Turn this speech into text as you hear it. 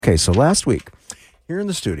Okay, so last week, here in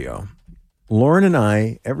the studio, Lauren and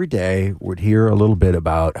I, every day, would hear a little bit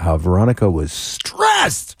about how Veronica was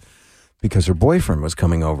stressed because her boyfriend was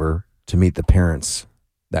coming over to meet the parents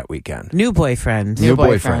that weekend. New boyfriend.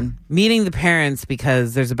 Meeting the parents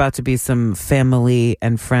because there's about to be some family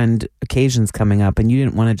and friend occasions coming up, and you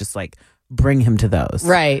didn't want to just bring him to those.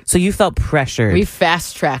 Right. So you felt pressured. We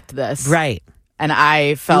fast-tracked this. Right. And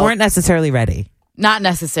I felt... You weren't necessarily ready. Not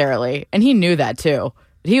necessarily. And he knew that too.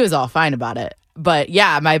 He was all fine about it. But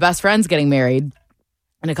yeah, my best friend's getting married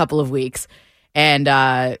in a couple of weeks.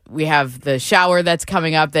 And we have the shower that's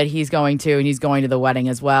coming up that he's going to, and he's going to the wedding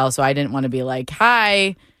as well. So I didn't want to be like,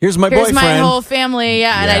 hi. Here's my Here's boyfriend. my whole family.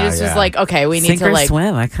 Yeah. And I just was like, okay, we need Sink to or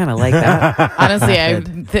swim. I kind of like that. Honestly,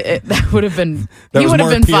 that would have been, that he was would have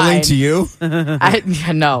more been appealing fine. to you?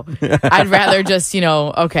 No. I'd rather just,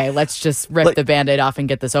 okay, let's just rip the Band-Aid off and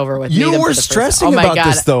get this over with. You were stressing about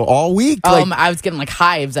this, though, all week. I was getting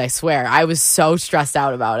hives, I swear. I was so stressed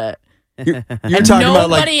out about it. You're and talking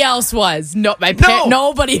nobody about else was.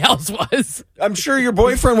 Nobody else was. I'm sure your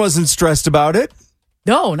boyfriend wasn't stressed about it.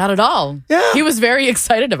 No, not at all. Yeah. He was very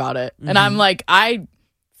excited about it. And I'm like, I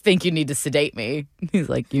think you need to sedate me. He's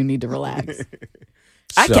like, you need to relax.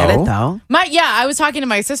 I get it, though. I was talking to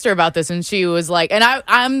my sister about this, and she was like, and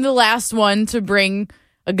I'm the last one to bring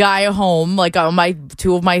a guy home.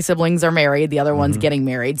 Two of my siblings are married. The other one's getting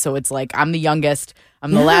married. So it's I'm the youngest.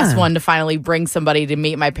 I'm the last one to finally bring somebody to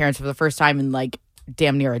meet my parents for the first time in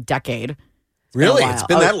damn near a decade. Really? It's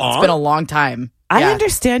been that long? It's been a long time. I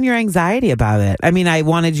understand your anxiety about it. I mean, I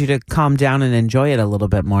wanted you to calm down and enjoy it a little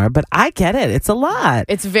bit more, but I get it. It's a lot.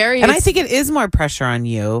 And I think it is more pressure on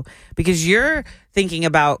you because you're thinking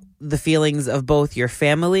about the feelings of both your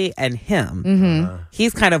family and him. Mm-hmm.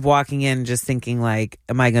 He's kind of walking in just thinking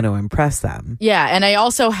am I going to impress them? Yeah. And I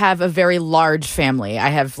also have a very large family. I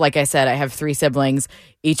have, like I said, I have 3 siblings.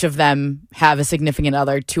 Each of them have a significant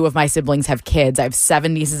other. 2 of my siblings have kids. I have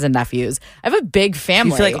 7 nieces and nephews. I have a big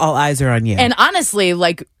family. You feel like all eyes are on you. And honestly,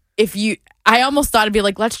 I almost thought it'd be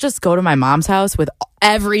let's just go to my mom's house with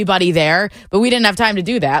everybody there. But we didn't have time to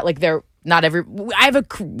do that. I have a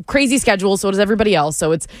crazy schedule, so does everybody else.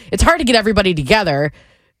 So it's hard to get everybody together.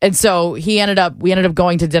 And so we ended up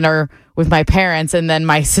going to dinner with my parents, and then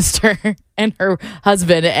my sister and her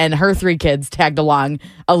husband and her 3 kids tagged along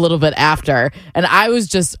a little bit after. And I was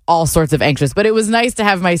just all sorts of anxious, but it was nice to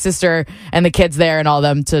have my sister and the kids there and all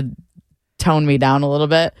them to tone me down a little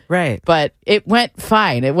bit. Right. But it went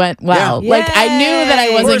fine. It went well. Yeah. I knew that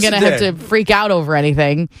I wasn't going to have did. to freak out over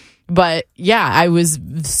anything. But yeah, I was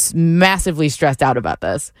massively stressed out about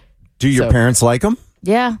this. Do your parents like him?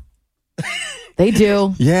 Yeah. They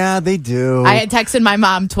do. Yeah, they do. I had texted my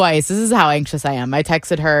mom twice. This is how anxious I am. I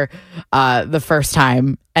texted her the first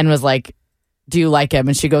time and was like, do you like him?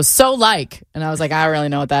 And she goes, and I was like, I don't really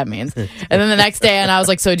know what that means. And then the next day, and I was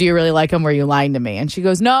like, so do you really like him? Were you lying to me? And she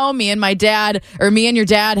goes, no, me and your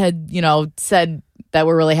dad had, said that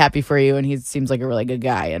we're really happy for you. And he seems like a really good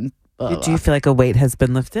guy. And blah, blah, blah. Do you feel like a weight has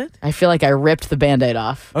been lifted? I feel like I ripped the Band-Aid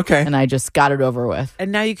off. Okay. And I just got it over with.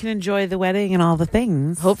 And now you can enjoy the wedding and all the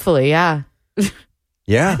things. Hopefully, yeah.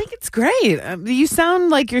 Yeah. I think it's great. You sound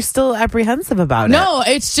like you're still apprehensive about it. No,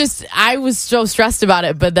 it's just I was so stressed about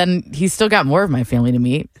it, but then he still got more of my family to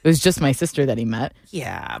meet. It was just my sister that he met.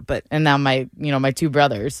 Yeah, but and now my 2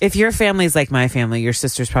 brothers. If your family's like my family, your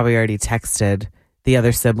sister's probably already texted the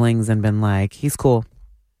other siblings and been like, he's cool.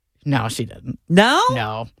 No, she didn't.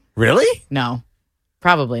 No? Really? No.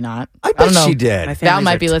 Probably not. I bet she did. Val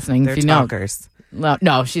might be listening They're if you talkers. know.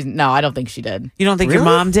 No, I don't think she did. You don't think Really?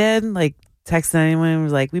 your mom did? Text anyone and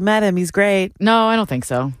was like, we met him, he's great. No, I don't think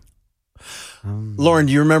so. Lauren,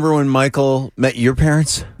 do you remember when Michael met your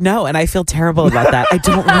parents? No, and I feel terrible about that. I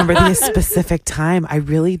don't remember the specific time. I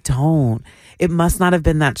really don't. It must not have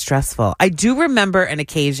been that stressful. I do remember an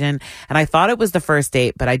occasion, and I thought it was the first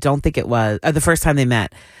date, but I don't think it was the first time they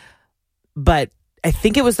met. But I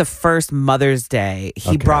think it was the first Mother's Day.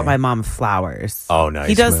 He brought my mom flowers. Oh, nice.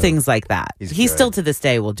 He does things like that. He's He good. still to this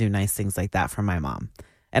day will do nice things like that for my mom.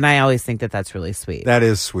 And I always think that that's really sweet. That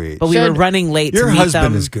is sweet. But we were running late to meet them. Your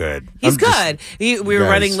husband is good. He's good. We were guys.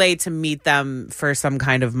 running late to meet them for some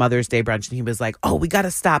kind of Mother's Day brunch. And he was like, oh, we got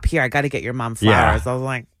to stop here. I got to get your mom flowers. Yeah. I was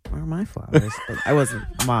like, where are my flowers? But I wasn't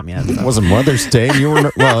a mom yet. So. It wasn't Mother's Day.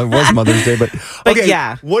 It was Mother's Day. But okay,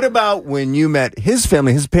 yeah. What about when you met his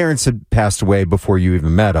family? His parents had passed away before you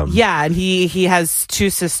even met him. Yeah, and he has 2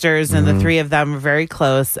 sisters, and the 3 of them were very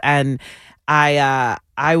close. And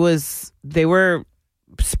they were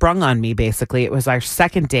sprung on me, basically. It was our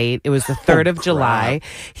second date. It was the 3rd of July.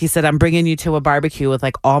 He said, I'm bringing you to a barbecue with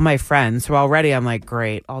like all my friends. So already I'm like,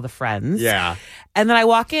 great, all the friends. Yeah. And then I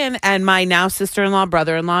walk in and my now sister-in-law,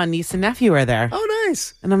 brother-in-law, and niece and nephew are there. Oh,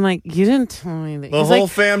 nice. And I'm like, you didn't tell me that. The He's whole like,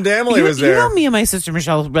 family was there. You know me and my sister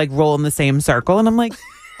Michelle like roll in the same circle. And I'm like,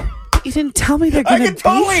 you didn't tell me they're going to be here. I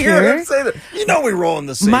can totally hear them say that. You know we roll in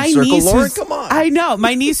the same circle, Lauren. Come on. I know.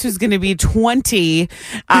 My niece who's going to be 20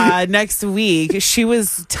 next week. She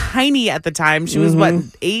was tiny at the time. She was, what,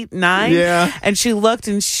 8, 9? Yeah. And she looked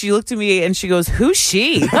at me and she goes, who's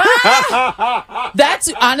she?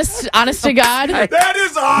 That's honest to God. That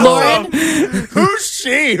is awesome. Lauren. Who's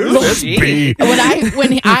she? Who's this bee?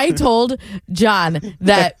 When I told John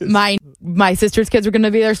that my sister's kids were going to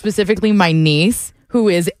be there, specifically my niece, who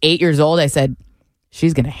is 8 years old, I said,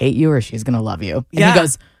 she's going to hate you or she's going to love you. And he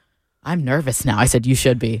goes, I'm nervous now. I said, you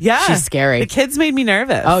should be. Yeah. She's scary. The kids made me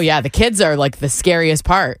nervous. Oh, yeah. The kids are like the scariest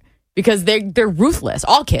part because they're ruthless.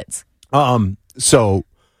 All kids. So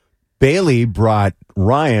Bailey brought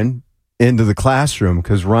Ryan into the classroom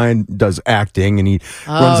because Ryan does acting and he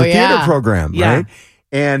runs a theater program, right?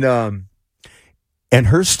 And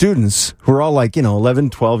her students, who are all like,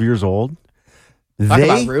 11, 12 years old, Talk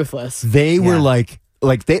about ruthless. They were like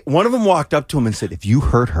one of them walked up to him and said, if you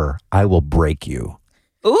hurt her, I will break you.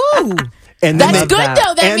 Ooh. And That's good,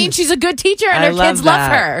 though. That and means she's a good teacher and her kids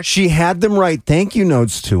love her. She had them write thank you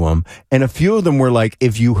notes to him, and a few of them were like,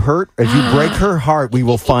 if you break her heart, we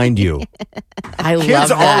will find you. I love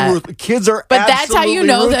that. Kids are But that's how you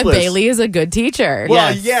know ruthless. that Bailey is a good teacher.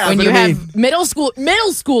 Well, yeah. When but you I mean, have middle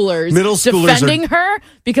schoolers defending her,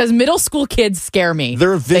 because middle school kids scare me.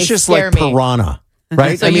 They're vicious they like piranha,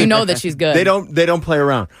 right? So you know that she's good. They don't play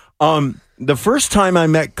around. The first time I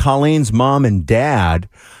met Colleen's mom and dad,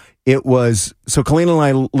 it was, so Colleen and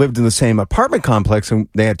I lived in the same apartment complex and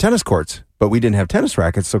they had tennis courts, but we didn't have tennis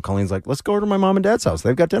rackets. So Colleen's like, let's go to my mom and dad's house.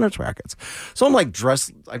 They've got tennis rackets. So I'm like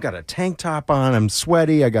dressed, I've got a tank top on, I'm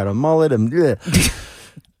sweaty, I got a mullet, and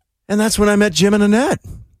that's when I met Jim and Annette.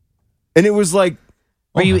 And it was like,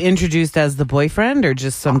 Were you introduced as the boyfriend or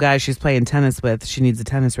just some guy she's playing tennis with? She needs a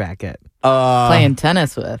tennis racket. Playing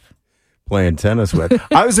tennis with.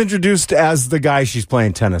 I was introduced as the guy she's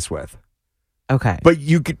playing tennis with. Okay. But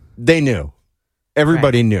they knew.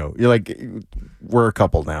 Everybody knew. You're like, we're a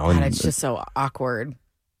couple now. And it's just so awkward.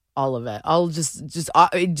 All of it. All just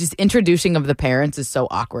introducing of the parents is so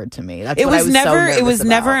awkward to me. That's it what was I was never. so nervous it was about.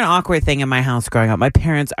 never an awkward thing in my house growing up. My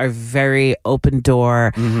parents are very open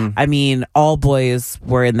door. Mm-hmm. I mean, all boys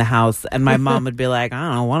were in the house, and my mom would be like, I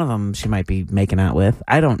don't know, one of them she might be making out with.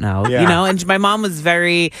 I don't know, Yeah. And my mom was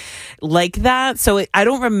very like that. So I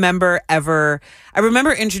don't remember ever. I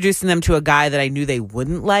remember introducing them to a guy that I knew they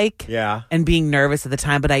wouldn't like. Yeah. And being nervous at the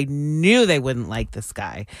time, but I knew they wouldn't like this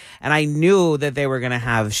guy. And I knew that they were going to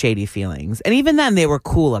have shady feelings. And even then, they were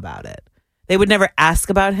cool about it. They would never ask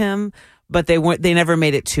about him, but they never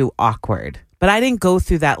made it too awkward. But I didn't go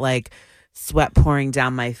through that, like, sweat pouring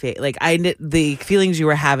down my face. Like, the feelings you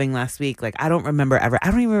were having last week, like, I don't remember ever.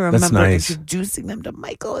 I don't even remember nice. introducing them to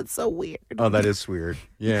Michael. It's so weird. Oh, that is weird.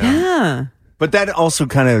 Yeah. Yeah. But that also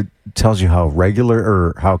kind of tells you how regular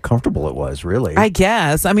or how comfortable it was, really. I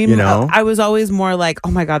guess. I mean, I was always more like,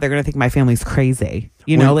 oh my God, they're going to think my family's crazy.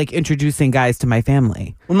 Like introducing guys to my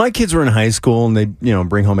family. When my kids were in high school and they'd,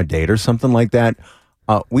 bring home a date or something like that,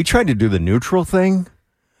 we tried to do the neutral thing.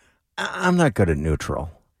 I'm not good at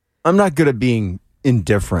neutral. I'm not good at being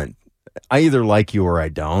indifferent. I either like you or I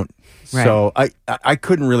don't. Right. So I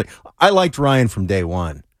couldn't really. I liked Ryan from day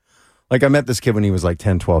one. Like, I met this kid when he was like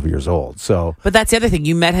 10, 12 years old. So, But that's the other thing.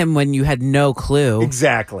 You met him when you had no clue.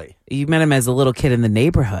 Exactly. You met him as a little kid in the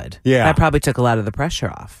neighborhood. Yeah. That probably took a lot of the pressure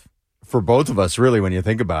off. For both of us, really, when you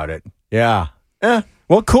think about it. Yeah.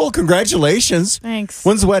 Well, cool. Congratulations. Thanks.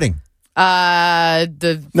 When's the wedding?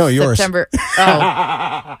 Yours. No, yours. September.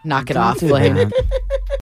 Oh, knock it off, Blake.